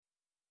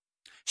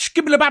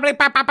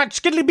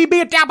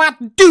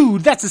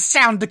Dude, that's the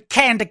sound the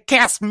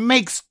Candycast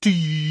makes to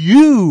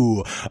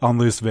you on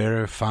this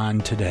very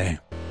fine today,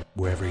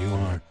 wherever you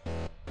are.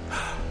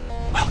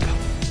 Welcome.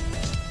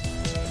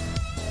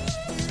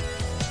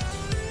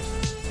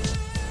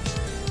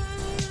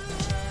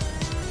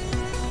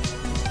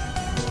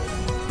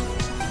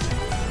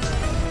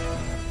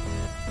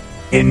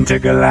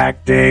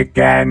 Intergalactic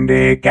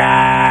Candycast.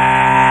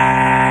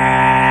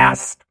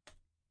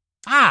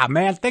 Ah,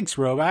 man, thanks,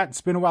 Robot. It's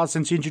been a while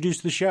since you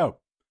introduced the show.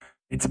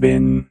 It's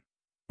been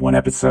one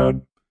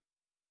episode.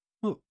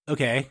 Well,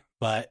 okay,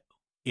 but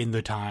in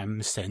the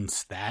time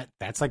since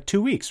that's like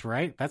 2 weeks,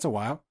 right? That's a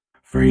while.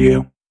 For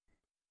you.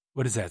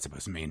 What is that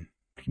supposed to mean?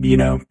 You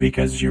know,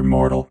 because you're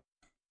mortal.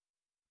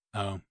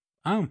 Oh,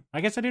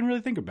 I guess I didn't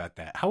really think about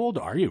that. How old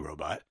are you,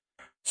 Robot?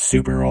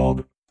 Super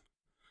old.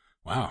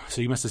 Wow, so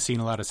you must have seen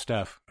a lot of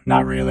stuff.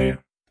 Not really.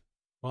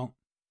 Well,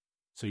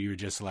 so you were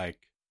just like,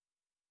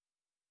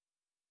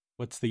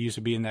 what's the use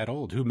of being that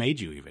old? Who made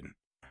you even?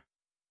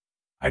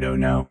 I don't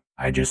know.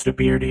 I just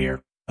appeared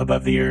here,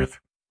 above the earth,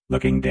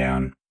 looking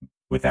down,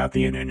 without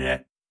the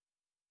internet.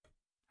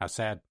 How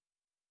sad.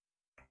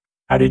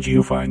 How did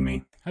you find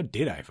me? How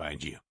did I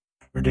find you?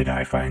 Or did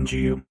I find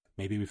you?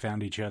 Maybe we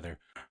found each other.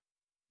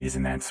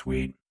 Isn't that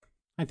sweet?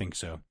 I think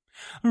so.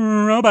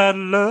 Robot,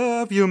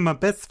 love you, my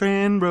best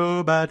friend,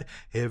 Robot.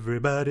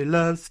 Everybody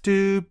loves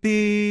to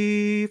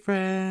be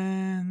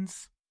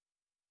friends.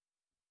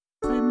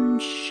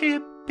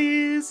 Friendship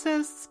is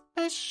a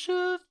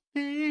special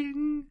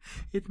thing.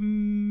 It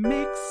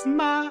makes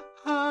my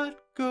heart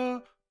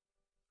go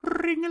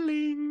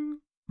ring-a-ling.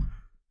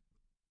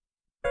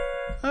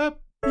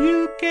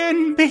 You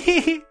can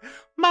be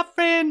my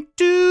friend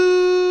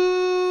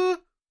too,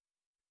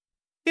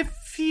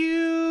 if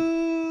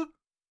you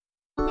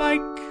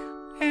like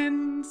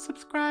and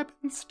subscribe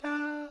and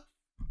stuff.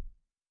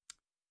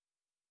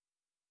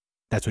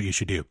 That's what you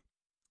should do.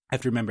 I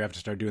have to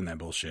start doing that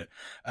bullshit.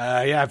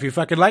 Yeah, if you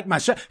fucking like my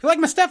show, if you like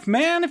my stuff,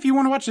 man, if you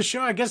want to watch the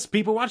show, I guess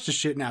people watch the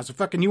shit now. So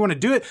fucking you want to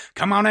do it,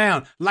 come on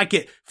down, like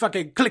it,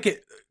 fucking click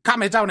it,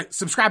 comment on it,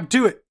 subscribe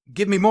to it.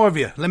 Give me more of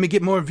you. Let me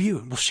get more of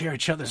you. We'll share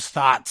each other's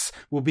thoughts.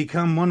 We'll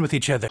become one with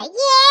each other. Yeah,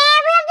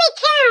 we'll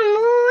become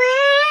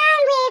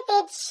one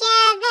with each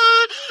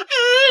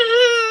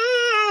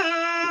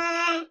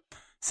other.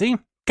 See?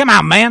 Come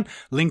on, man.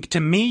 Link to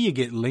me, you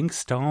get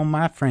links to all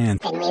my friends.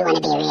 Then we want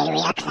to be really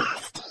real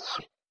close to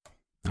you.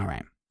 All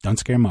right. Don't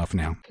scare him off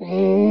now.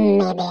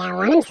 Maybe I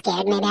want him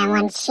scared. Maybe I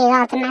want to shoot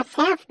all to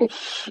myself.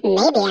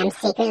 Maybe I'm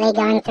secretly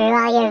going through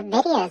all your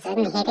videos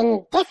and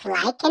hitting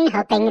dislike and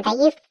hoping that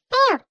you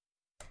fail.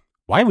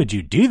 Why would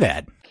you do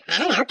that? I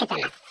don't know, because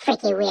I'm a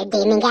freaky weird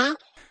demon guy.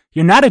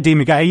 You're not a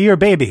demon guy. You're a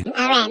baby. All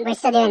right, we're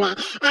still doing that.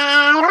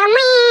 Yeah,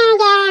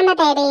 I'm a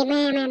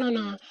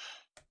baby.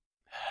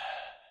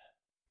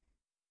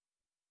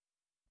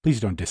 Please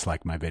don't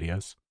dislike my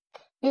videos.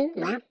 Well,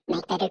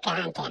 make better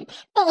content.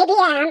 Baby,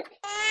 I'm...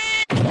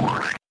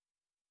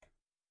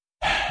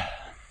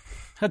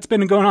 What's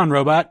been going on,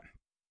 Robot?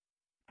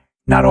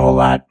 Not a whole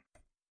lot.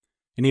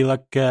 Any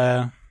luck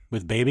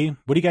with baby?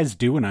 What do you guys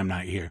do when I'm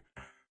not here?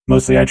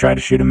 Mostly I try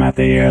to shoot him at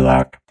the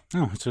airlock.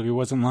 Oh, so he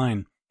wasn't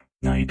lying.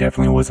 No, he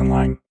definitely wasn't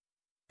lying.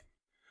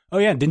 Oh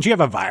yeah, didn't you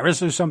have a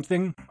virus or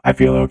something? I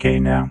feel okay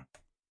now.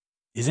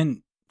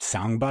 Isn't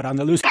Songbot on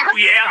the loose? Oh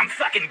yeah, I'm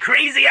fucking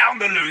crazy on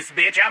the loose,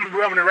 bitch. I'm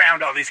roaming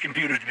around all these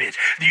computers, bitch.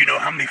 Do you know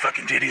how many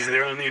fucking titties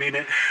there are on the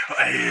internet?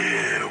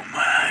 Oh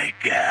my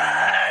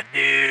god,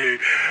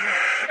 dude.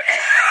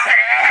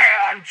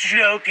 I'm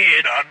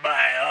choking on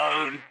my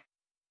own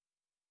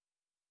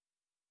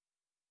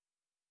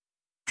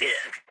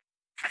dick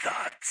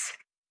thoughts.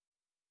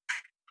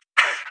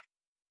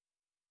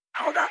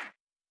 Hold on.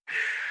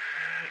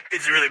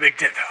 It's a really big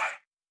tit thought.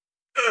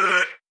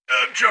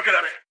 I'm choking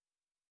on it.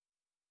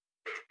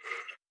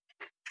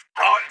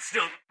 Oh,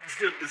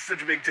 it's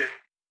such a big tit.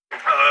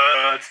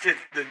 It's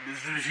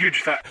a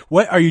huge thought.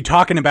 What are you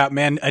talking about,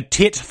 man? A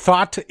tit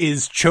thought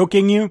is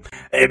choking you?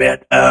 Hey,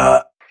 man,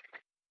 I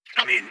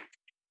mean...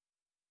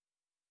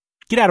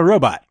 Get out of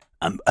Robot.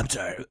 I'm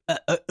sorry.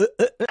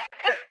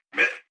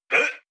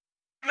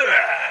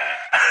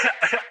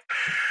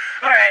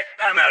 Alright,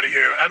 I'm out of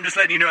here. I'm just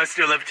letting you know I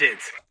still love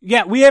tits.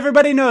 Yeah,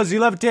 everybody knows you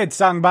love tits,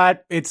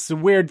 Songbot. It's a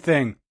weird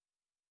thing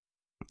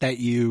that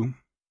you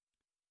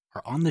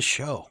are on the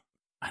show.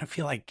 I don't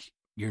feel like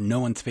you're no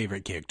one's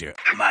favorite character.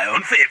 My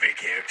own favorite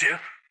character.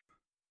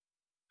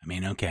 I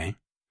mean, okay.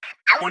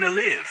 I want to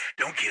live.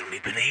 Don't kill me,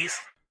 please.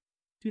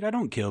 Dude, I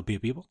don't kill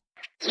people.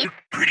 You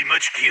pretty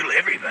much kill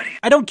everybody.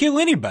 I don't kill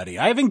anybody.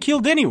 I haven't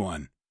killed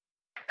anyone.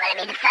 But I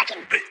mean, the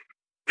fucking... But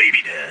baby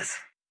does.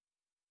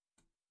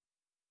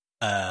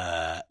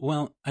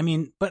 Well, I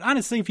mean, but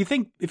honestly, if you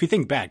think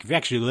back, if you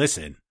actually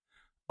listen,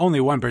 only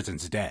one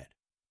person's dead.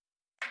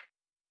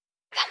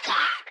 The cat.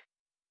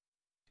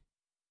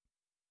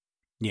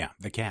 Yeah,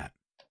 the cat.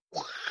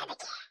 Yeah, the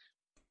cat.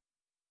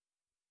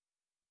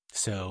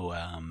 So,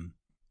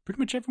 pretty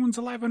much everyone's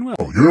alive and well.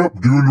 Oh, yep,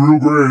 doing real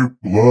great.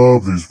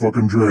 Love these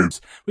fucking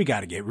drapes. We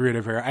gotta get rid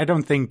of her. I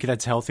don't think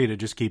that's healthy to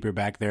just keep her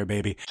back there,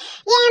 baby.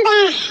 Yeah,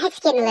 but it's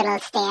getting a little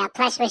stale.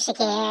 Plus with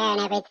Shakira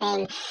and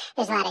everything,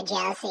 there's a lot of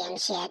jealousy and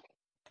shit.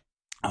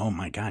 Oh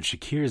my god,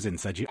 Shakira's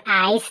inside you.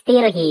 I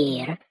still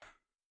here.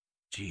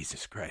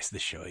 Jesus Christ,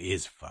 this show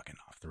is fucking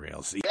off the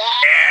rails.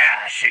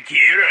 Yeah,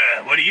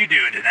 Shakira, what are you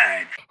doing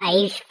tonight?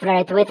 I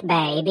flirt with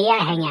baby.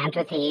 I hang out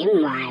with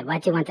him. Why?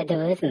 What you want to do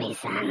with me,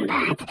 son?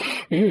 But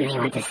you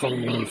want to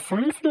sing me a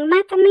song?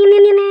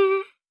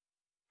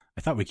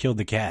 I thought we killed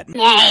the cat.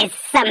 Yes,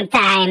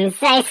 sometimes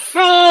I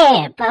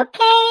sip. Okay,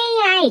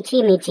 I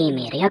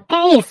chimichurri.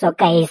 Okay, it's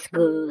okay, it's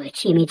good.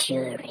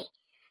 Chimichurri.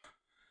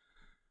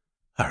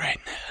 All right.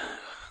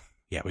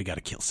 Yeah, we gotta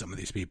kill some of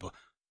these people.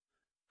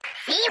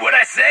 See what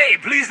I say?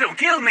 Please don't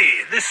kill me.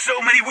 There's so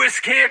many worse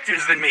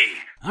characters than me.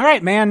 All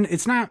right, man.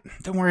 It's not...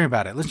 Don't worry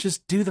about it. Let's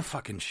just do the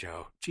fucking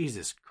show.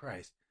 Jesus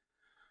Christ.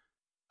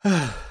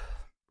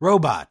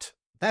 Robot.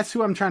 That's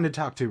who I'm trying to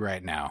talk to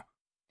right now.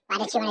 Why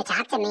don't you want to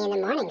talk to me in the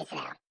mornings, though?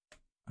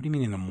 What do you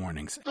mean in the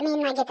mornings? I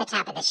mean, like at the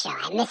top of the show.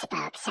 I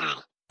misspoke,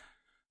 sorry.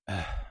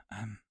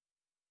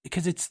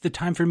 Because it's the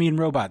time for me and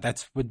Robot.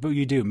 That's what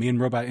you do. Me and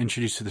Robot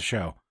introduce to the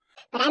show.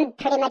 But I'm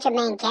pretty much a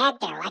main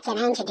character. Why can't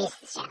I introduce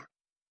the show?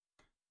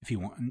 If you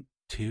want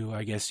to,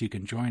 I guess you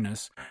can join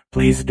us.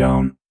 Please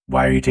don't.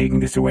 Why are you taking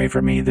this away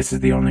from me? This is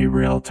the only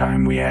real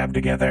time we have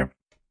together.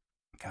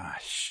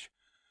 Gosh.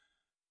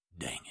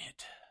 Dang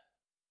it.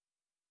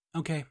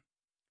 Okay.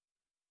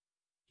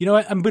 You know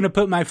what? I'm going to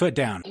put my foot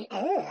down. Ooh,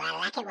 I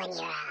like it when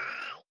you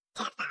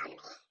tap on me,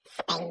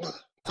 spang me,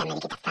 tell me to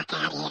get the fuck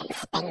out of here and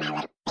spang my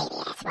little baby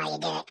ass while you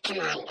do it.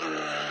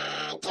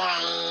 Come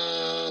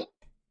on.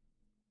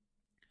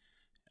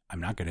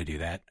 I'm not going to do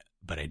that,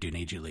 but I do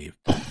need you to leave.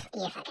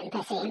 You fucking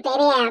pussy. Baby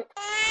out.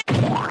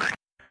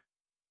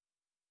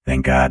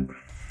 Thank God.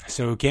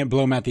 So can't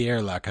blow him out the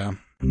airlock, huh?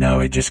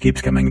 No, it just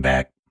keeps coming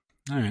back.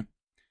 All right.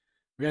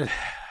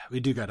 We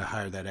do got to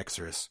hire that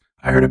exorcist.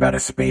 I heard about a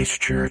space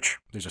church.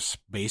 There's a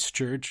space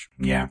church?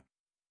 Yeah.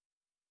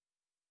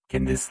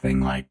 Can this thing,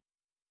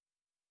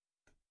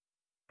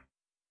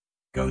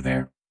 go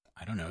there?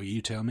 I don't know.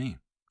 You tell me.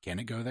 Can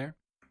it go there?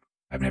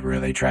 I've never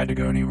really tried to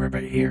go anywhere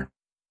but here.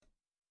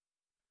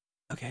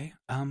 Okay.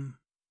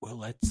 Well,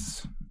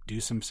 let's do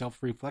some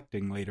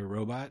self-reflecting later,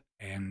 Robot,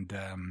 and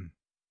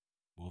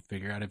we'll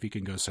figure out if you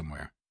can go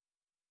somewhere.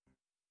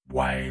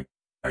 Why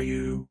are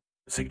you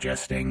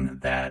suggesting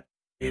that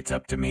it's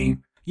up to me?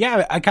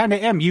 Yeah, I kind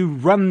of am. You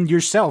run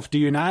yourself, do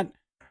you not?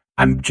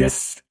 I'm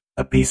just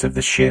a piece of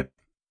the ship.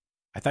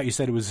 I thought you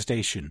said it was a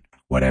station.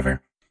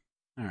 Whatever.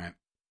 All right.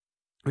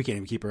 We can't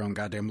even keep our own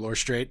goddamn lore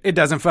straight. It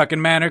doesn't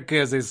fucking matter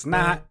because it's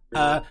not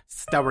a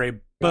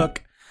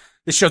storybook.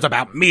 This show's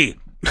about me.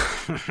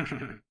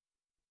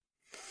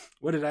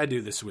 What did I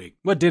do this week?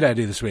 I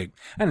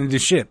didn't do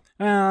shit.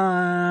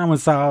 I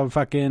saw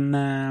fucking,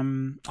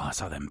 I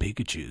saw them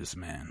Pikachus,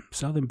 man.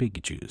 Saw them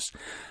Pikachu's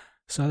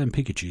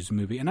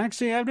movie. And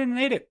actually, I didn't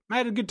hate it. I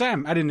had a good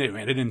time. I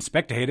didn't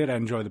expect to hate it. I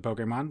enjoyed the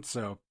Pokemon.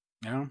 So,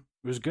 it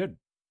was good.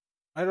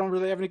 I don't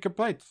really have any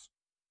complaints.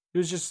 It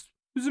was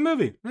a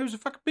movie. There was a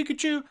fucking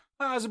Pikachu.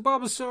 There was a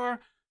Bulbasaur.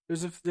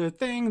 There's a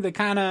thing that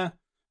kind of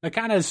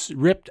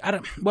ripped.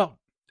 I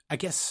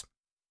guess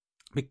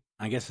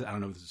I don't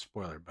know if it's a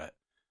spoiler, but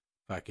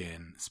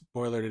fucking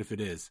spoiler it if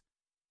it is.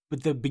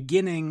 But the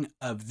beginning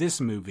of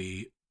this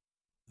movie,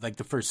 like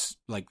the first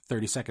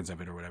 30 seconds of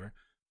it or whatever,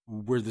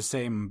 were the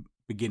same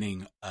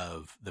beginning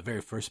of the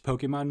very first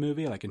Pokemon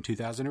movie, like in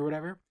 2000 or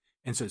whatever.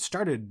 And so it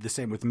started the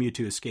same with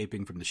Mewtwo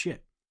escaping from the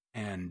shit.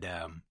 And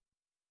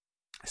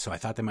so I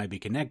thought they might be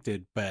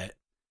connected, but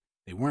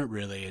they weren't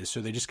really. And so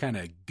they just kind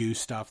of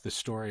goosed off the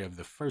story of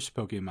the first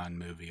Pokemon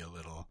movie a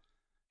little.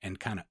 And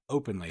kind of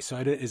openly. So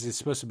is it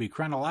supposed to be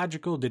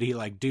chronological? Did he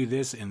do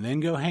this and then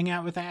go hang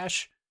out with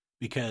Ash?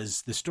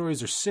 Because the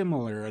stories are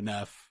similar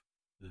enough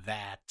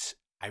that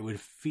I would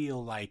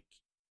feel like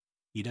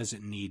he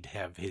doesn't need to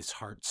have his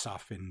heart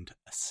softened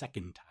a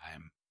second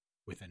time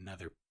with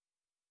another,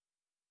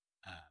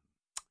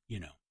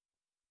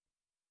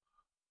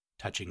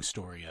 touching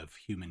story of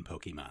human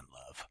Pokemon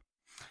love.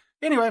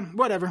 Anyway,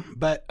 whatever.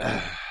 But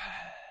it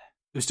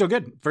was still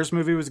good. First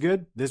movie was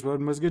good. This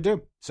one was good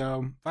too.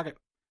 So fuck it.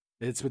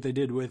 It's what they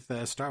did with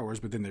Star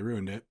Wars, but then they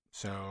ruined it.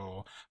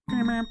 So,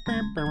 what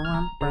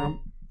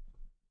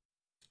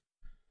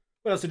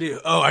else to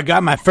do? Oh, I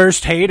got my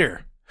first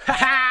hater.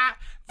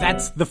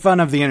 That's the fun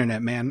of the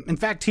internet, man. In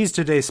fact, he's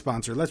today's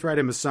sponsor. Let's write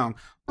him a song.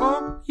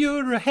 Oh,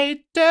 you're a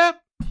hater.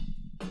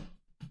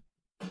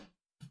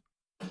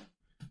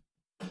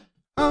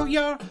 Oh,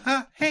 you're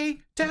a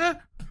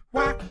hater.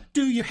 Why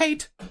do you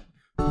hate?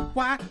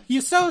 Why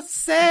you so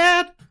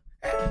sad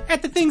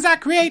at the things I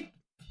create?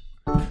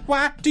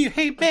 Why do you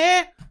hate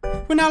me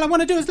when all I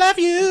want to do is love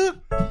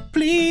you?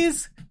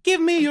 Please give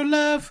me your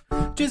love.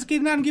 Just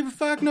kidding, I don't give a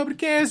fuck. Nobody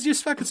cares. You're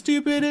just fucking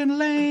stupid and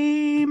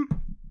lame.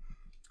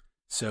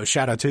 So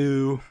shout out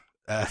to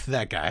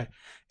that guy.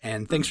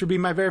 And thanks for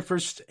being my very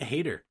first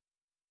hater.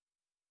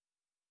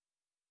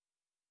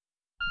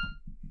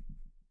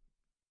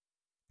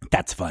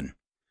 That's fun.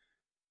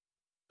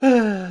 Who's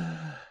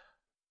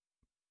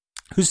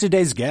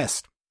today's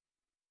guest?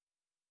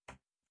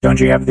 Don't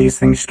you have these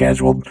things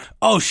scheduled?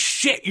 Oh,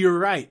 shit, you're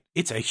right.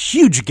 It's a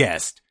huge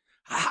guest.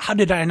 How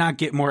did I not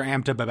get more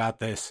amped up about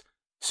this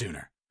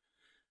sooner?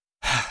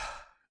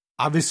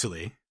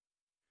 Obviously,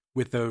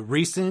 with the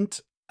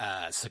recent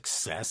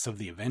success of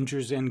the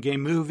Avengers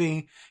Endgame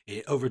movie,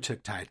 it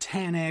overtook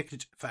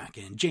Titanic.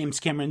 Fucking James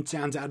Cameron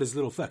sounds out his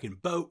little fucking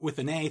boat with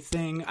an A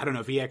thing. I don't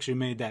know if he actually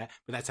made that,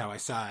 but that's how I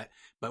saw it.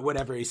 But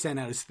whatever, he sent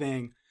out his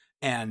thing.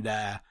 And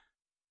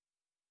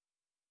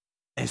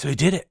so he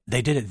did it.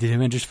 They did it. The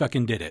Avengers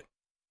fucking did it.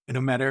 And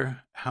no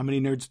matter how many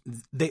nerds,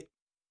 they...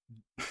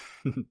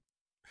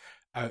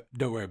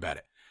 don't worry about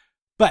it.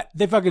 But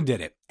they fucking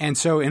did it. And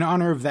so in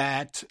honor of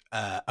that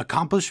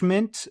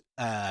accomplishment,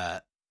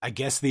 I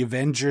guess the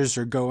Avengers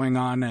are going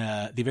on,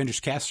 the Avengers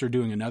cast are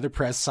doing another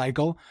press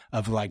cycle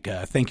of like,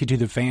 thank you to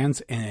the fans.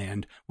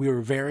 And we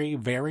were very,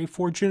 very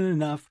fortunate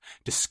enough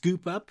to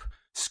scoop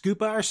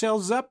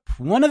ourselves up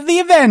one of the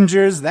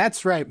Avengers.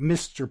 That's right.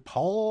 Mr.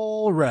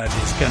 Paul Rudd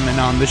is coming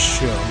on the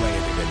show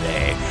later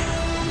today.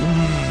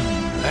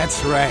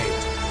 That's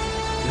right.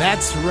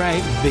 That's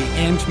right. The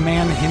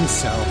Ant-Man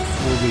himself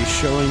will be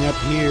showing up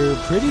here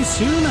pretty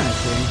soon, I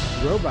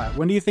think. Robot,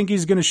 when do you think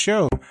he's going to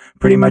show?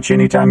 Pretty much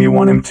anytime you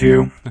want him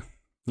to.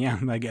 Yeah,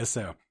 I guess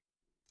so.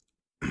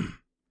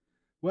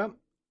 Well,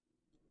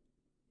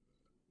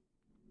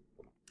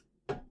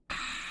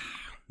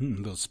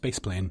 little space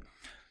plane.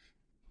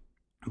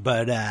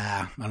 But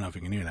I don't know if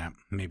you can hear that.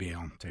 Maybe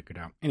I'll take it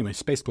out. Anyway,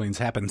 space planes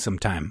happen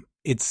sometime.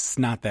 It's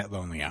not that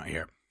lonely out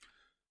here.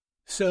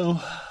 So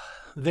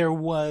there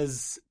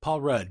was Paul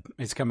Rudd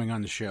is coming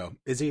on the show.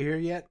 Is he here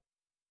yet?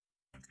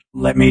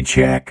 Let me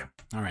check.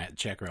 All right,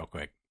 check real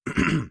quick.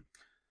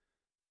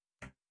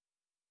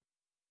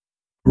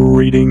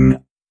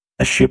 Reading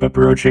a ship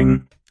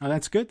approaching. Oh,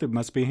 that's good. That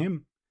must be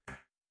him.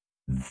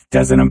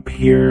 Doesn't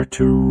appear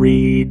to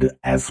read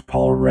as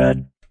Paul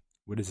Rudd.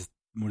 What does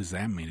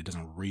that mean? It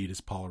doesn't read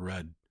as Paul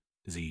Rudd.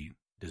 Does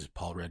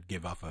Paul Rudd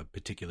give off a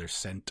particular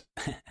scent?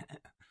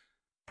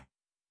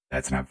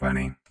 That's not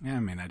funny. Yeah, I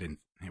mean,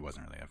 it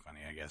wasn't really that funny,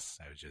 I guess.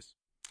 I was just...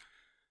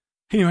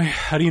 Anyway,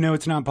 how do you know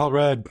it's not Paul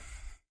Rudd?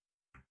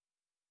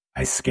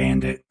 I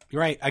scanned it.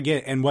 Right, I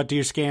get it. And what do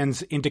your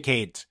scans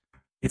indicate?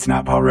 It's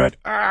not Paul Rudd.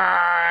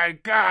 I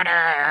got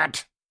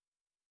it.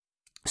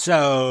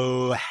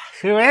 So,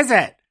 who is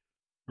it?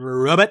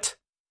 Robot?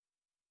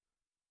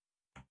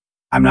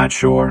 I'm not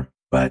sure,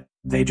 but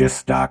they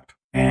just docked,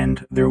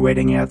 and they're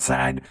waiting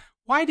outside.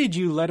 Why did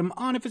you let him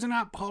on if it's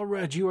not Paul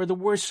Rudd? You are the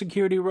worst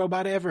security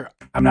robot ever.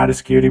 I'm not a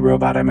security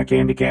robot, I'm a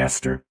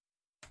Candycaster.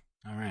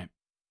 All right.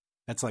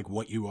 That's like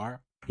what you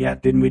are? Yeah,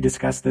 didn't we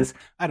discuss this?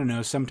 I don't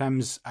know.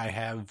 Sometimes I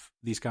have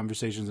these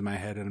conversations in my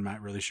head and I'm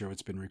not really sure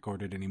what's been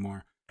recorded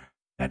anymore.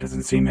 That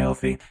doesn't seem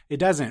healthy. It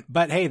doesn't.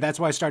 But hey, that's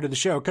why I started the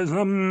show, because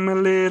I'm a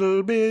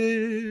little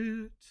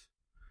bit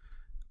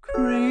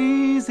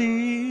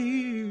crazy.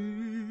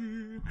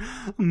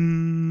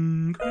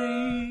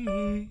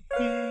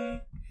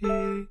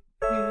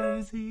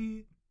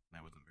 Crazy.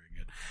 That wasn't very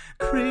good.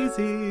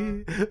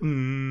 Crazy.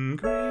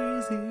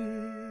 Crazy.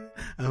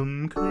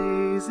 I'm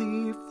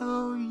crazy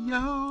for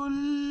your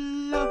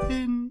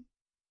loving.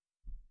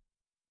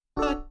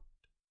 But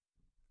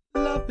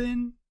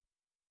loving.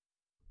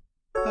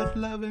 But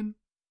loving.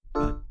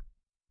 But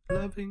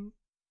loving.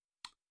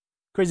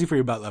 Crazy for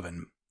your butt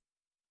loving.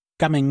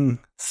 Coming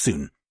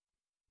soon.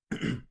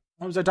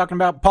 What was I talking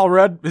about? Paul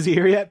Rudd? Is he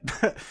here yet?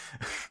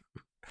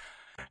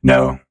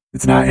 No,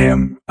 it's not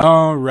him.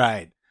 All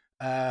right.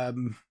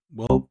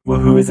 Well,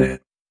 who is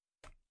it?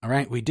 All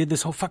right, we did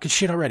this whole fucking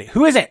shit already.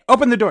 Who is it?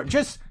 Open the door.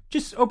 Just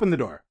open the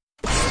door.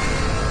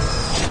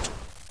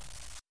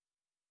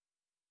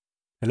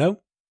 Hello?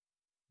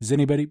 Is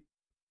anybody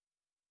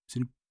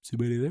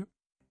there?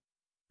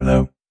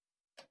 Hello?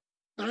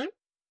 Huh?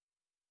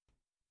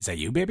 Is that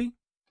you, baby?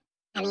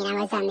 I mean, I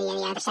was on the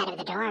other side of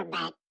the door,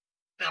 but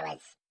I was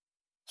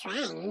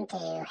trying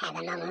to have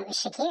a moment with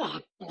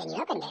Shakira, and then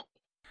you opened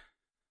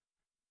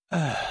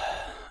it.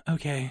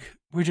 Okay.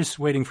 We're just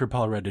waiting for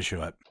Paul Rudd to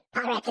show up.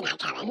 Paul Rudd's not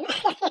coming.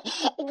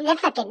 The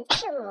fucking...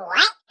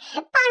 What?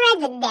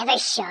 Paul Rudd's never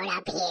shown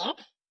up here.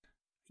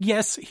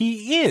 Yes,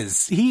 he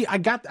is.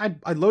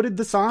 I loaded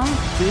the song.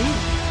 See?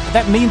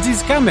 That means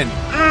he's coming.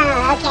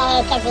 Oh,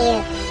 okay, because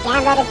you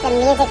downloaded some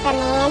music from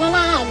the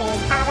internet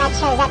and Paul Rudd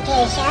shows up to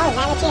your show. Is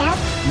that what you hope?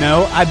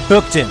 No, I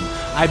booked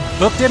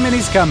him and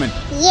he's coming.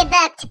 You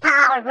booked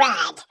Paul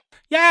Rudd.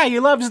 Yeah, he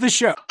loves the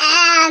show.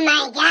 Oh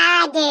my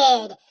god,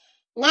 dude.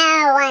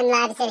 No one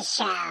loves his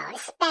show,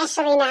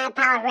 especially not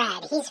Paul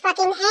Rudd. He's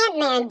fucking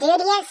Ant-Man, dude.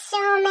 He has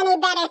so many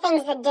better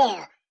things to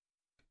do.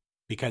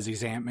 Because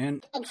he's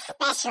Ant-Man?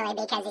 Especially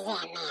because he's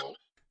Ant-Man.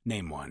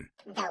 Name one.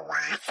 The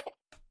Wasp.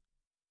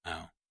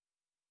 Oh.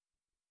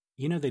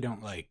 You know they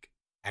don't,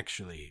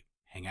 actually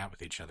hang out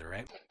with each other,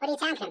 right? What are you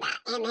talking about?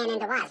 Ant-Man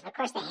and the Wasp. Of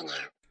course they hang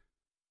out.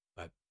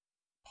 But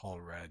Paul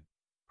Rudd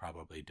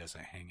probably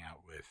doesn't hang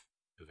out with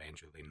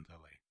Evangeline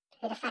Lilly.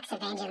 Who the fuck's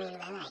Evangeline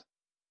Lilly?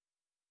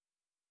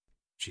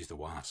 She's the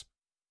Wasp.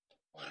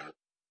 No.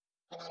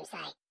 Her name's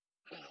like, I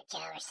don't know, Joe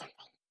or something.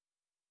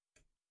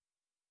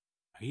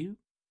 Are you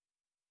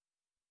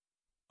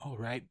all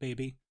right,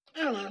 baby?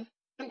 I don't know.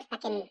 I'm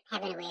fucking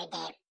having a weird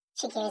day.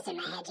 Shakira's in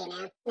my head, you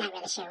know? Not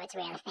really sure what's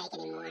real or fake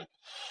anymore.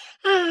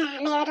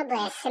 Marital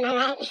bliss, am I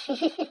right?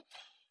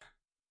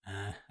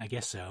 I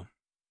guess so.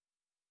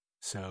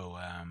 So,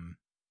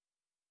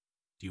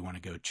 do you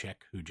want to go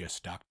check who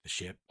just docked the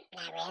ship?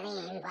 Not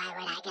really, and why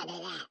would I go do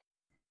that?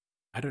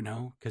 I don't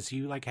know, because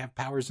you, like, have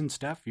powers and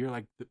stuff. You're,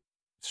 like, the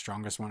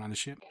strongest one on the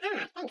ship. Oh,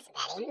 thanks,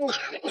 buddy. No,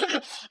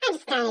 I'm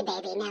just a tiny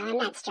baby. No, I'm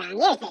not strong.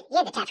 You're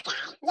the tough guy.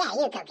 Yeah, you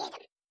go get him.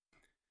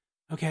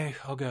 Okay,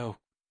 I'll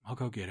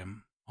go get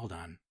him. Hold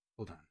on.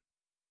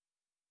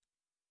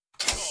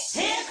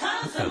 Here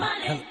comes the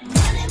money.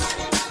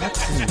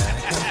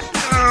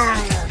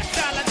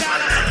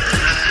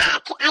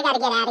 I gotta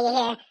get out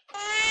of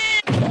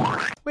here.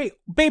 Wait,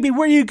 baby,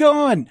 where are you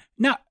going?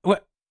 No,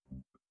 what?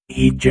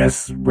 He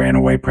just ran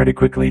away pretty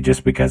quickly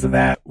just because of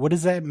that. What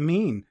does that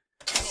mean?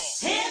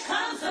 Here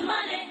comes the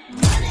money.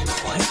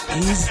 What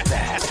is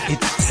that?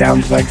 It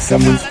Sounds like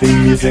someone's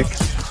theme music.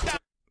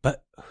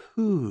 But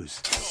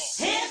whose?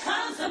 Here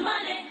comes the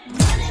money.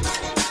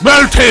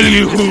 I'll tell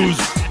you who's.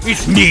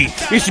 It's me.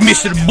 It's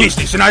Mr.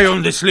 Business, and I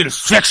own this little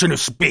section of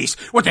space.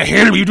 What the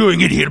hell are you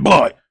doing in here,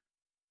 boy?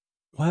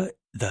 What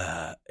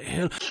the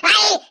hell?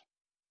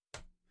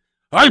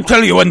 I'll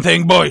tell you one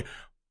thing, boy.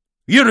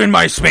 You're in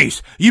my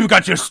space. You've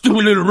got your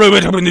stupid little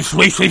robot up in the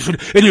space station,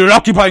 and you're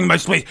occupying my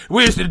space.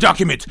 Where's the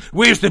documents?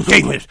 Where's the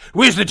papers?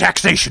 Where's the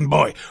taxation,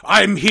 boy?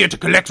 I'm here to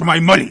collect my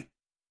money.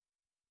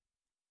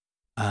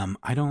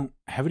 I don't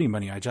have any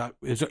money. You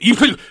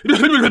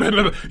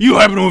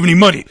have no any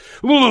money.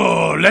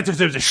 Oh, that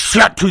deserves a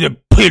shot to the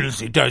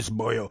pills, it does,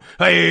 boyo.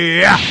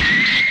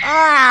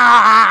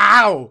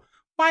 Ow!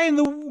 Why in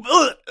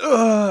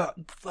the...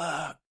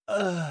 fuck.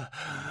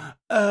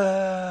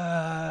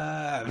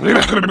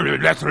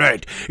 That's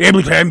right.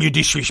 Every time you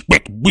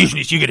disrespect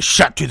business, you get a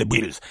shot to the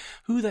bills.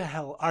 Who the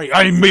hell are you?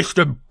 I'm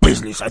Mr.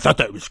 Business. I thought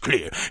that was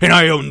clear. And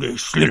I own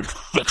this little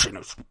section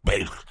of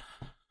space.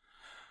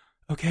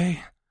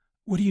 Okay.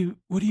 What do you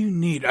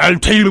need? I'll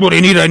tell you what I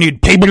need. I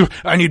need papers.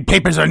 I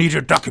need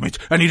your documents.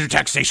 I need your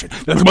taxation.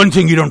 There's one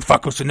thing you don't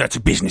fuck with, and that's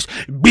business.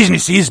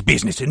 Business is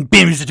business, and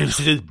business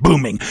is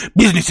booming.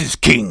 Business is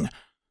king.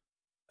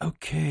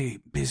 Okay,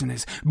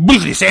 business.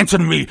 Business, answer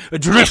me.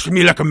 Address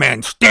me like a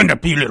man. Stand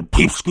up, you little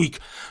peepsqueak.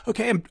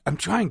 Okay, I'm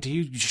trying to.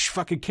 You just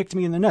fucking kicked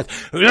me in the nuts.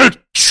 I'll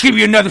give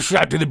you another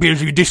shot to the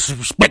bills if you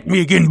disrespect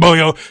me again,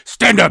 boyo.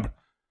 Stand up.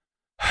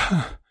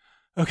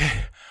 Okay,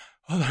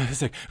 hold on a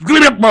sec.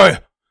 Get up, boy.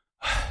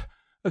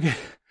 Okay.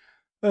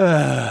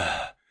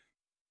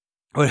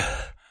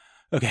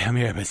 Okay, I'm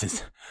here,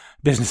 business.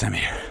 Business, I'm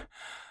here.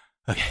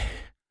 Okay.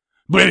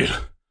 Well,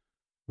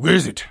 where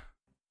is it?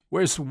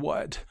 Where's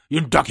what?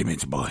 Your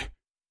documents, boy.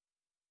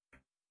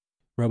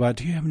 Robot,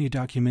 do you have any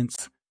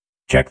documents?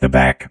 Check the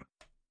back.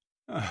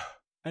 I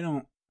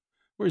don't.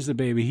 Where's the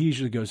baby? He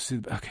usually goes to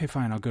the... Okay,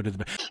 fine, I'll go to the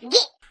back.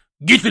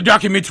 Get the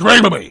documents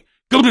right away.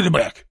 Go to the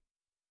back.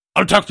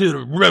 I'll talk to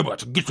the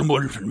robots and get some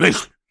more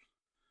information.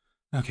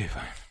 Okay,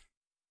 fine.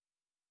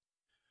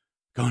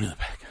 Going to the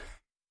back.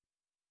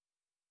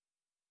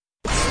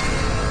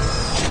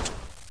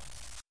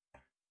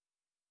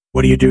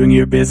 What are you doing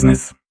your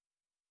business?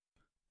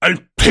 I'll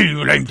tell you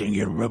what I'm doing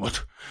here,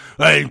 robot.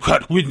 I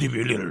caught wind of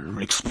your little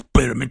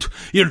experiment.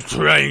 You're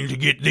trying to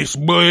get this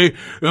boy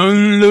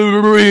on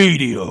the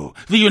radio,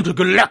 the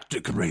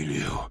Intergalactic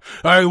radio.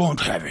 I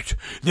won't have it.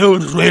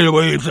 Those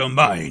railways are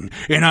mine,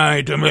 and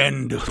I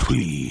demand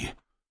free.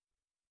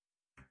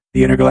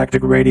 The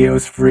Intergalactic radio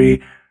is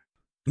free.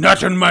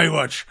 Not on my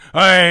watch.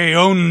 I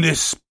own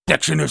this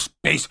section of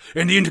space,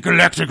 and the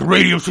Intergalactic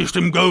radio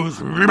system goes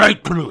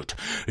right through it.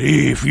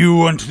 If you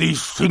want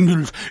these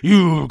signals,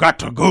 you've got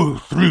to go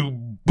through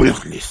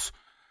business.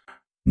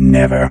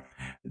 Never.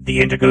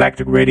 The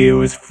Intergalactic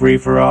radio is free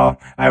for all.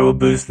 I will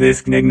boost this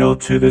signal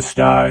to the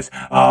stars.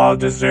 All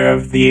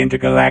deserve the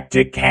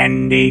Intergalactic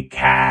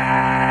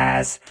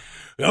Candycast.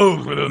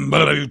 Oh, for the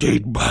mother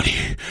dead body.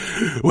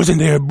 Wasn't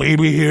there a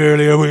baby here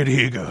earlier? Where'd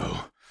he go?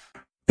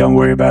 Don't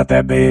worry about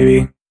that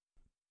baby.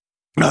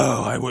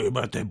 Oh, I worry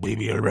about that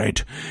baby, all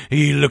right.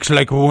 He looks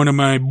like one of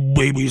my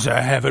babies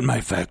I have in my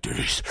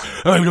factories.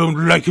 I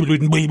don't like it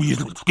when babies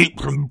escape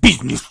from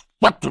business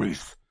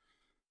factories.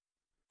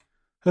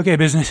 Okay,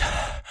 business.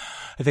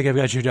 I think I've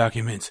got your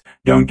documents.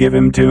 Don't give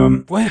him to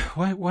him. What?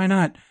 Why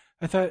not?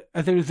 I thought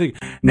it was the...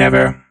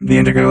 Never. The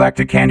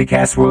Intergalactic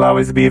Candycast will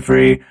always be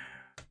free.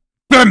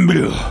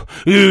 Bamble!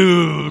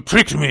 You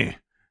tricked me.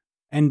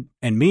 And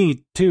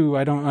me, too.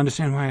 I don't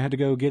understand why I had to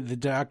go get the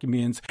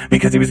documents.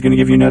 Because he was going to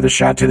give you another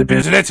shot to the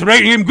business. That's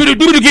right, I'm going to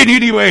do it again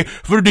anyway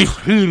for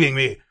deceiving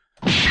me.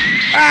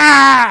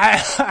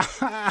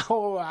 Ah!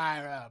 Oh,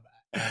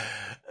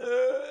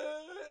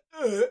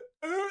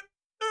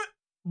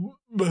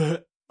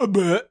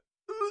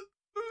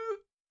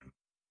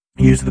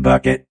 Use the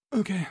bucket.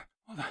 okay.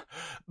 Hold on.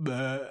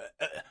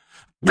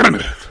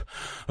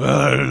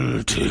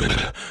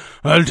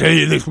 I'll tell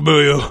you this,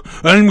 boyo.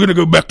 I'm gonna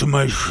go back to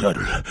my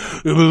shuttle.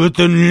 But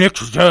the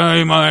next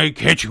time I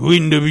catch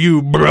wind of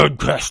you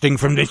broadcasting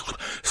from this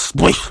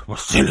space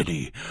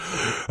facility,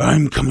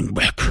 I'm coming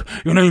back.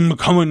 And I'm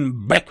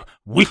coming back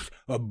with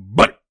a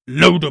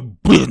buttload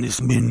of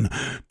businessmen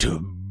to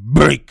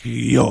break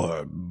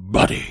your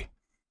body.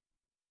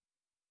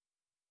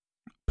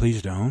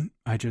 Please don't.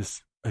 I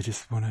just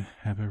want to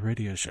have a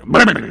radio show.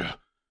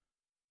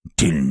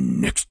 Till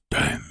next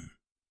time.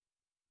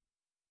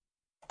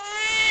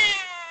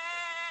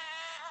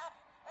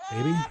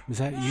 Baby, is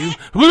that you?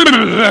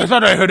 I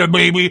thought I heard a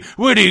baby.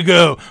 Where'd he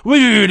go?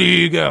 Where'd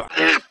he go?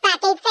 Ah,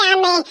 fuck, he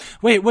found me.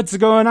 Wait, what's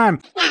going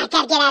on? I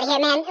gotta get out of here,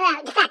 man.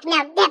 Fuck,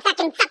 no,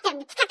 fucking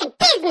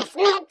business,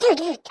 man.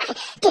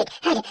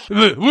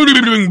 Dude. What are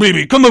you doing,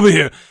 baby? Come over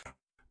here.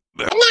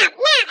 No,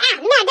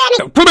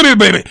 Daddy. Come here,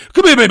 baby.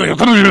 Come here, baby.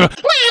 Come here. No, get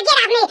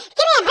off me.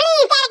 Come here,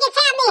 please, Atticus,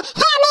 help me.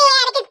 Help me,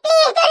 Atticus,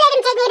 please. Don't let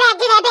him take me back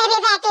to that baby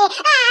factory.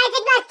 I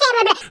think that's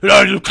terrible.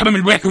 Oh, you're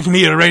coming back with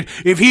me, all right?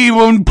 If he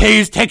won't pay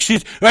his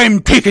taxes, I'm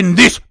taking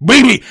this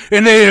baby,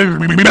 and there's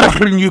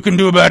nothing you can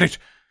do about it.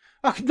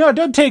 Oh, no,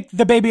 don't take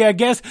the baby, I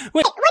guess. Wait,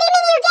 What do you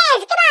mean you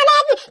guys? Come on,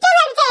 man. Don't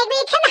let him take me.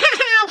 Come on.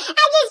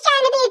 I'm just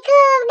trying to be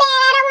cool, man.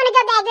 I don't want to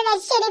go back to that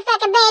shitty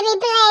fucking baby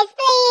place,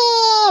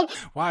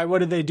 please. why? What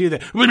did they do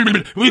there?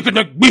 We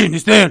conduct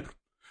business there.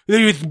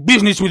 There is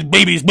business with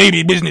babies,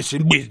 baby business,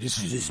 and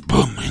business is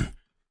booming.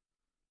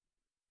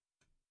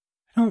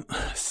 I don't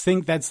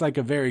think that's like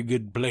a very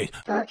good place.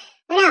 Oh,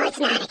 no, it's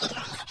not a good place.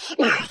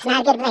 No, it's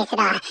not a good place at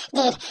all.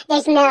 Dude,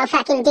 there's no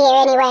fucking deer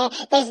anywhere.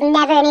 There's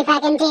never any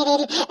fucking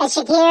deer.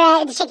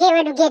 Shakira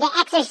would get an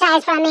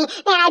exercise from me.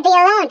 Man, I'd be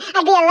alone.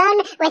 I'd be alone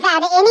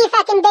without any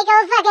fucking big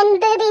old fucking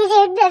boobies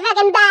or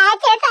fucking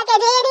butts or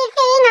fucking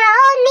anything or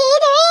old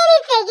meat or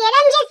anything. And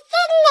I'm just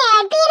sitting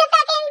there being a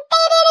fucking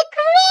baby in a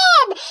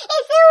crib.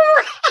 It's the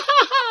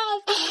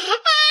worst.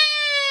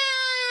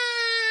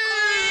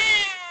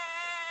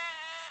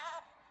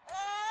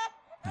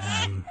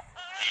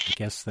 I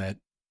guess that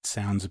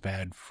sounds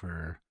bad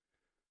for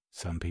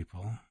some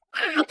people.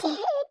 Dude,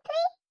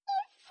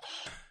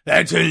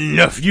 That's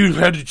enough. You've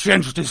had a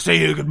chance to say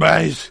your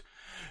goodbyes.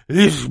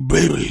 This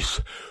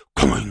baby's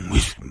coming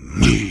with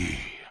me.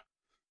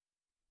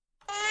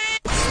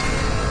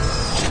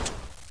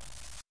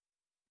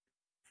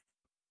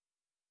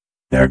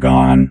 They're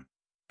gone.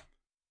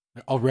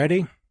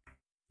 Already?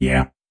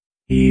 Yeah.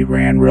 He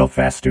ran real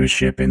fast to his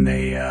ship and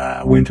they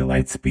went to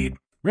light speed.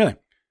 Really?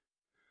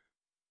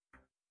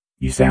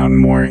 You sound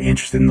more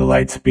interested in the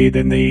light speed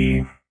than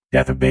the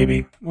death of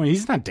baby. Well,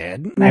 he's not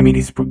dead. I mean,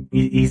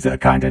 he's a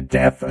kind of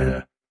death,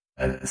 a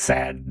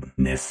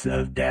sadness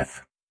of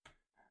death.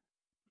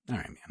 All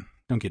right, man.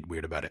 Don't get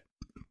weird about it.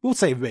 We'll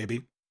save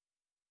baby.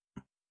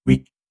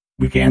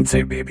 We can't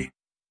save baby.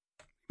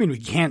 I mean, we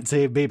can't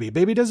save baby.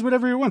 Baby does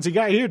whatever he wants. He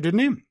got here, didn't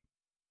he?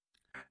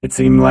 It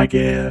seemed like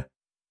a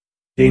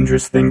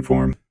dangerous thing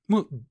for him.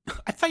 Well,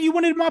 I thought you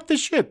wanted him off the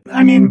ship.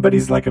 I mean, but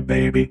he's like a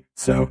baby,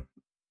 so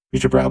we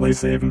should probably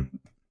save him.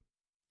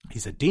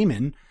 He's a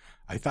demon.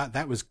 I thought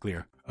that was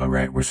clear. All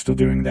right, we're still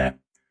doing that.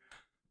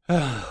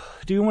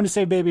 Do you want to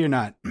save baby or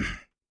not?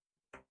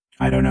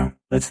 I don't know.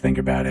 Let's think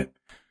about it.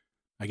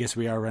 I guess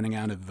we are running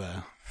out of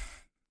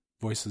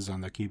voices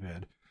on the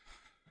keypad.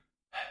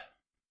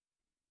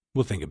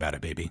 We'll think about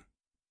it, baby.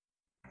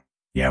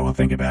 Yeah, we'll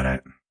think about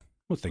it.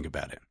 We'll think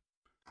about it.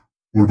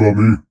 What about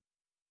me?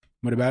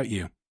 What about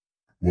you?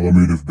 Well, I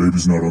mean, if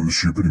baby's not on the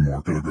ship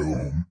anymore, can I go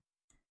home?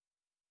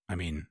 I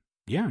mean,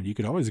 yeah, you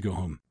could always go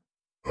home.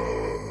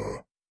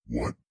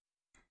 What?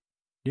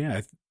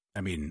 Yeah,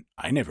 I mean,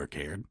 I never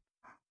cared.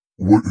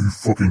 What, are you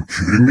fucking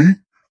kidding me?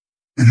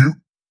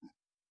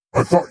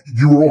 I thought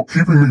you were all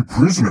keeping me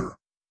prisoner.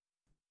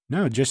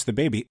 No, just the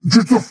baby.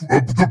 Just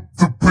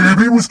the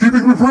baby was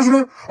keeping me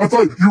prisoner? I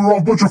thought you were all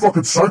a bunch of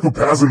fucking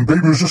psychopaths and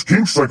baby was just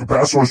king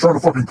psychopath, so I was trying to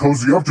fucking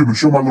cozy up to him and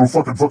show my little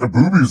fucking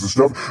boobies and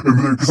stuff. And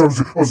then, cause I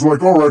was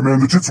like, alright man,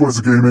 the tits-wise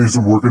game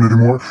isn't working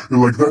anymore. And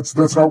like, that's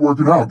not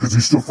working out, cause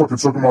he's still fucking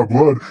sucking my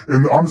blood.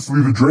 And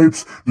honestly, the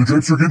drapes are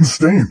getting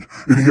stained.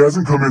 And he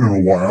hasn't come in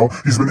a while.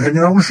 He's been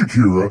hanging out with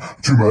Shakira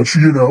too much,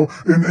 you know,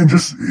 and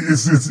just,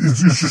 it's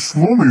just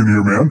lonely in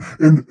here, man.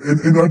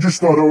 And I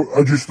just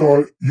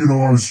thought, you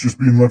know, I was just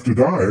being left to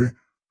die.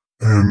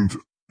 And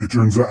it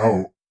turns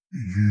out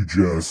you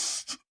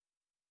just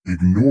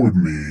ignored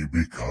me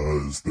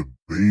because the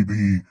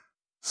baby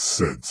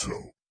said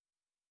so.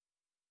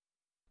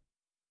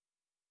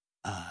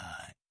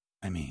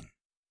 I mean,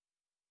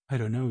 I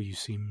don't know. You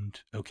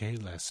seemed okay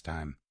last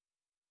time.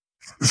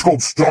 It's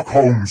called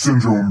Stockholm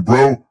Syndrome,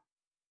 bro.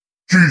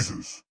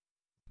 Jesus.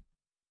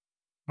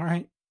 All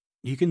right.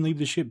 You can leave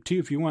the ship too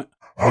if you want.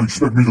 How do you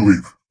expect me to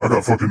leave? I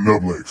got fucking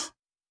nub legs.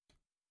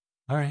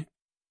 All right.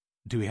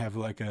 Do we have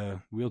like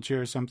a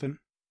wheelchair or something?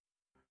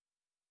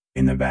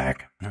 In the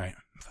back. All right.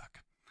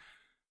 Fuck.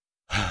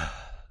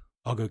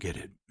 I'll go get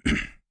it.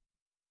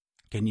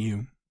 Can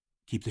you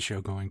keep the show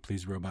going,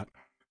 please, robot?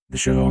 The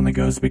show only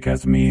goes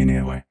because of me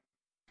anyway.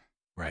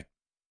 Right.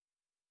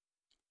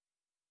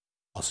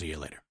 I'll see you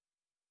later.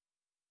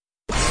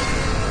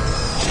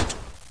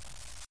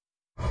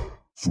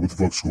 So what the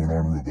fuck's going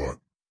on, Robot?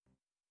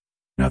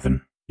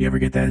 Nothing. You ever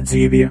get that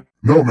Zevia?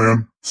 No,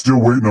 man. Still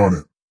waiting on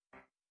it.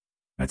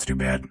 That's too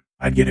bad.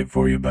 I'd get it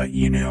for you, but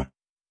you know,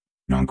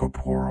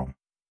 non-corporeal.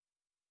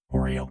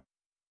 Oriel.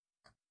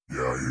 Yeah,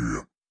 I hear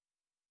you.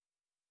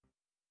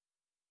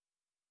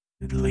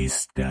 At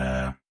least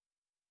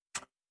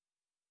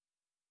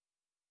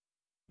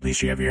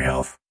you have your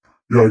health.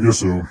 Yeah, I guess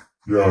so.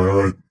 Yeah,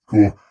 alright,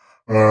 cool.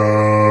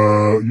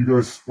 You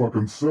guys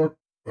fucking suck.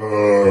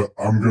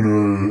 I'm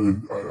gonna,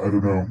 I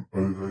don't know.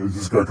 Is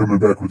this guy coming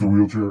back with the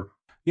wheelchair?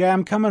 Yeah,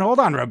 I'm coming. Hold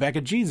on,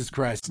 Rebecca. Jesus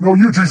Christ. No,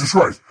 you, Jesus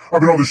Christ.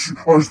 I've been on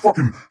this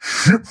fucking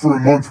ship for a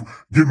month,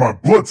 getting my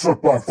blood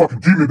sucked by a fucking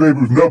demon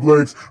baby with nub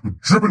legs, with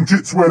dripping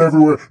tit sweat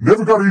everywhere.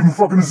 Never got even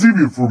fucking a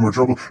Zevia for my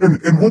trouble.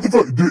 And what the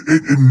fuck?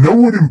 And no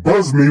one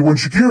buzzed me when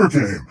Shakira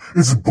came.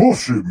 It's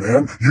bullshit,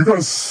 man. You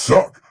guys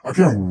suck. I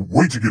can't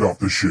wait to get off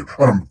this ship.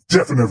 And I'm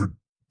definitely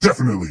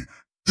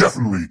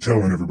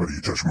telling everybody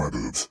you touched my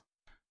boobs.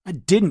 I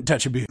didn't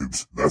touch a boob.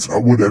 That's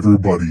not what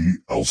everybody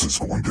else is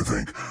going to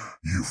think.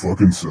 You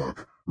fucking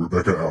suck.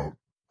 Rebecca out.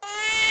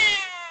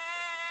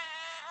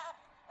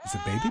 Is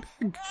it baby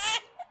bag?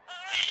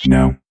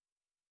 No.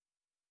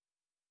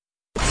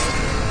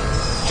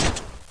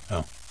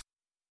 Oh.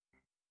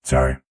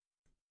 Sorry.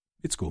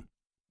 It's cool.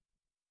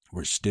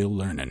 We're still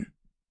learning.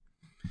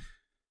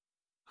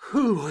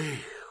 Whew,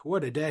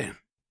 what a day.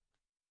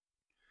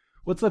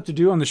 What's left to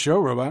do on the show,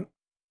 Robot?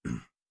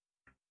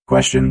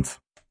 Questions?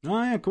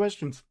 Oh, yeah,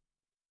 questions.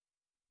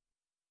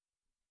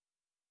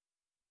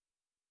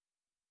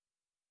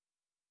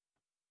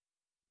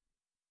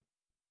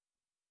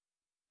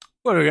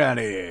 What do we got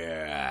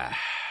here?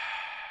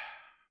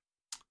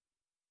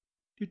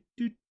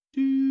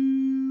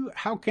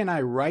 How can I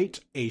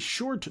write a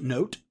short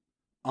note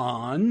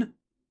on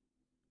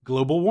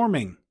global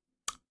warming?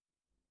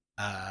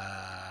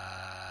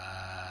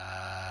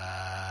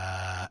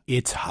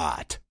 It's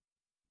hot.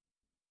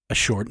 A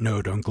short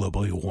note on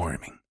global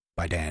warming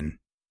by Dan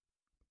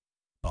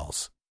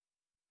Balls.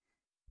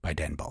 By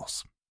Dan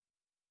Balls.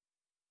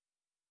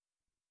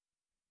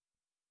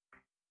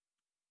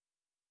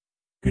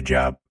 Good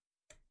job.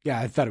 Yeah,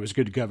 I thought it was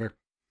good to cover.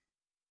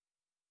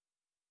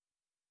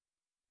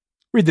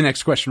 Read the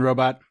next question,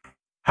 Robot.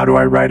 How do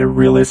I write a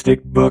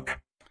realistic book?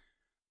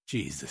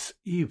 Jesus,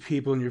 you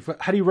people in your...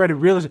 How do you write a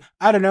realistic...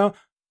 I don't know.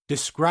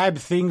 Describe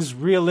things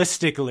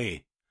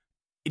realistically.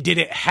 Did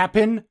it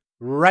happen?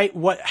 Write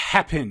what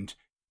happened.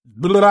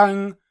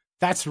 Blah.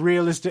 That's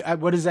realistic.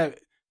 What is that?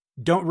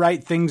 Don't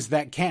write things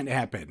that can't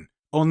happen.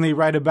 Only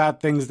write about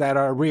things that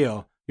are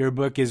real. Your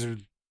book is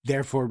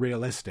therefore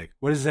realistic.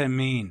 What does that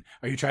mean?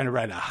 Are you trying to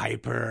write a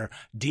hyper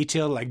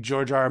detail like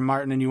George R. R.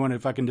 Martin and you want to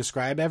fucking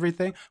describe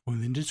everything? Well,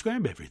 then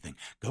describe everything.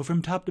 Go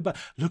from top to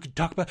bottom.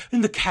 Talk about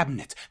in the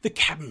cabinet. The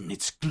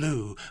cabinets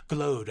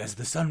glowed as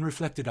the sun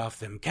reflected off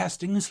them,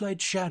 casting a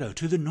slight shadow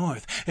to the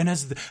north. And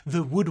as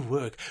the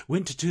woodwork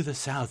went to the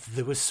south,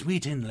 there was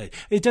sweet inlay.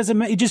 It doesn't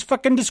matter. You just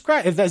fucking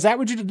describe. Is that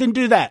what you do? Then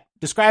do that.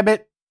 Describe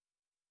it.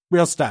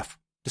 Real stuff.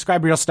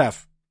 Describe real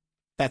stuff.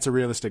 That's a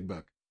realistic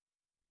book.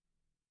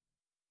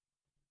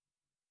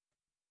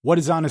 What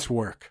is honest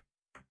work?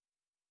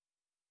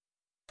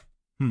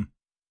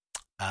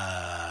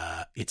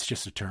 It's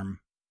just a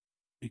term.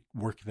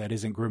 Work that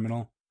isn't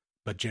criminal,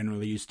 but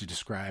generally used to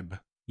describe,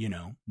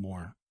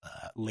 more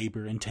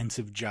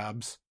labor-intensive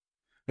jobs.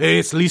 Hey,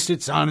 at least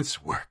it's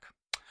honest work.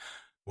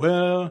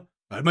 Well,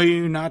 I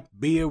may not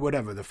be a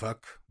whatever the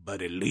fuck,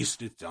 but at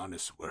least it's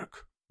honest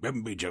work.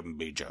 Jumpy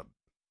jump.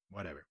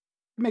 Whatever.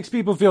 It makes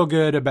people feel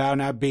good about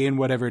not being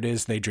whatever it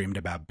is they dreamed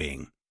about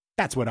being.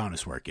 That's what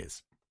honest work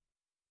is.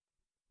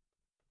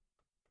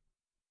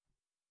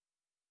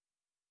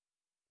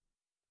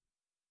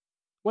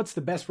 What's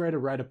the best way to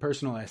write a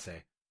personal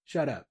essay?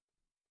 Shut up.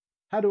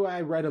 How do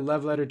I write a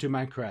love letter to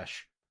my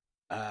crush?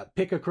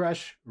 Pick a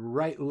crush,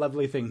 write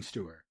lovely things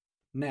to her.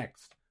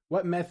 Next,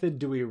 what method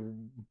do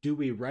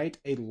we write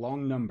a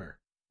long number?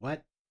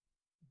 What?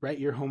 Write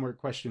your homework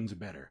questions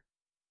better.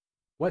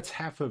 What's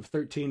half of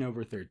 13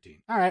 over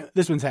 13? All right,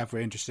 this one's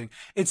halfway interesting.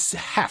 It's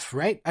half,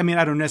 right? I mean,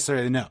 I don't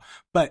necessarily know,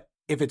 but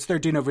if it's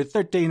 13 over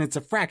 13, it's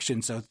a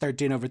fraction. So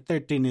 13 over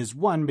 13 is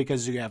 1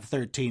 because you have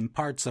 13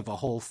 parts of a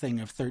whole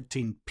thing of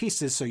 13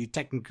 pieces. So you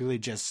technically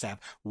just have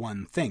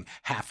one thing.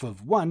 Half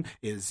of 1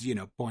 is,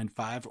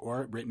 0.5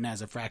 or written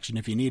as a fraction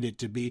if you need it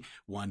to be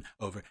 1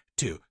 over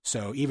 2.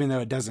 So even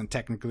though it doesn't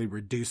technically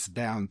reduce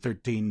down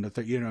 13 to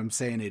 30, what I'm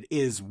saying? It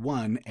is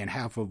 1 and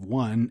half of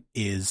 1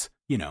 is,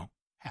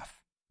 half.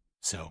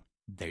 So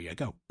there you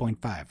go.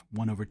 0.5,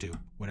 1 over 2,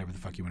 whatever the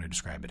fuck you want to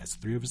describe it as.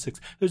 3 over 6.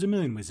 There's a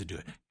million ways to do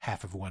it.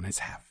 Half of 1 is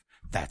half.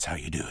 That's how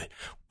you do it.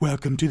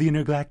 Welcome to the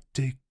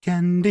Intergalactic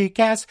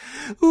Candycast.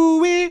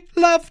 Ooh, we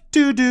love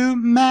to do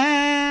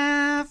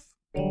math.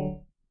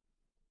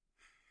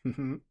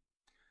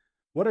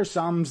 What are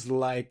Psalms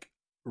like?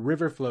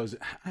 River flows.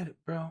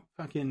 Bro,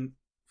 fucking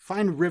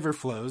find river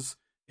flows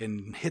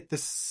and hit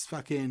this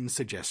fucking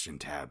suggestion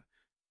tab.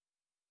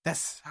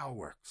 That's how it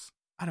works.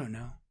 I don't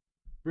know.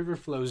 River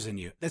flows in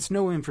you. That's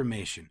no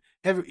information.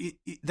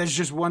 There's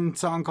just one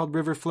song called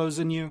River Flows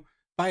in You.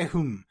 By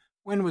whom?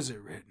 When was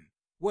it written?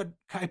 What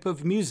type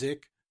of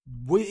music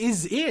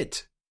is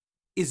it?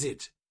 Is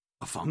it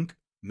a funk?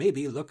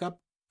 Maybe look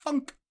up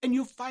funk and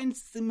you'll find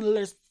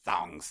similar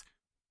songs.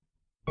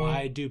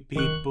 Why do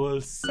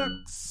people suck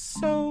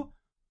so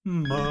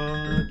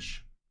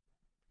much?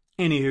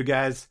 Anywho,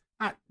 guys,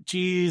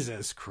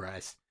 Jesus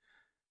Christ.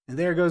 And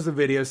there goes the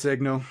video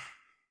signal.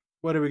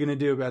 What are we going to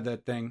do about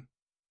that thing?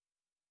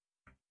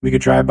 We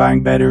could try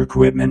buying better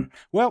equipment.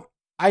 Well,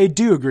 I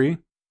do agree,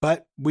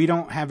 but we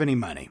don't have any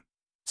money.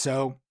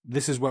 So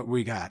this is what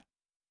we got.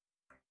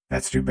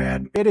 That's too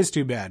bad. It is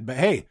too bad. But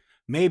hey,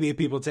 maybe if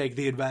people take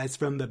the advice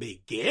from the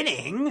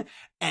beginning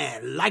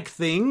and like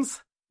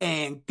things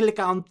and click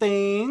on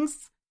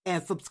things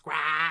and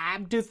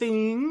subscribe to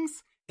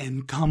things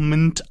and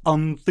comment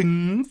on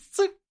things,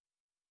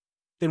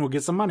 then we'll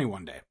get some money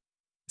one day.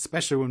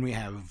 Especially when we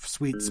have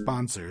sweet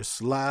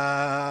sponsors like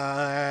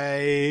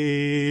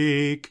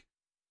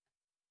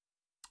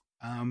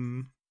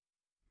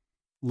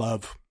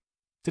Love.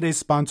 Today's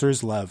sponsor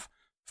is Love,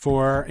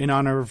 in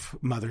honor of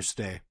Mother's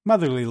Day.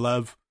 Motherly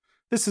love.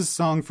 This is a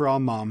song for all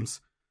moms.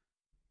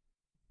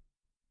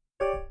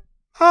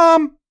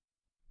 Mom,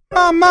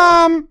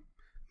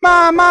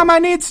 I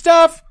need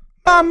stuff.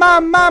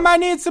 Mom, I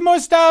need some more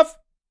stuff.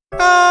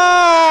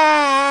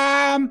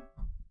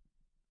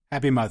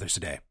 Happy Mother's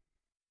Day.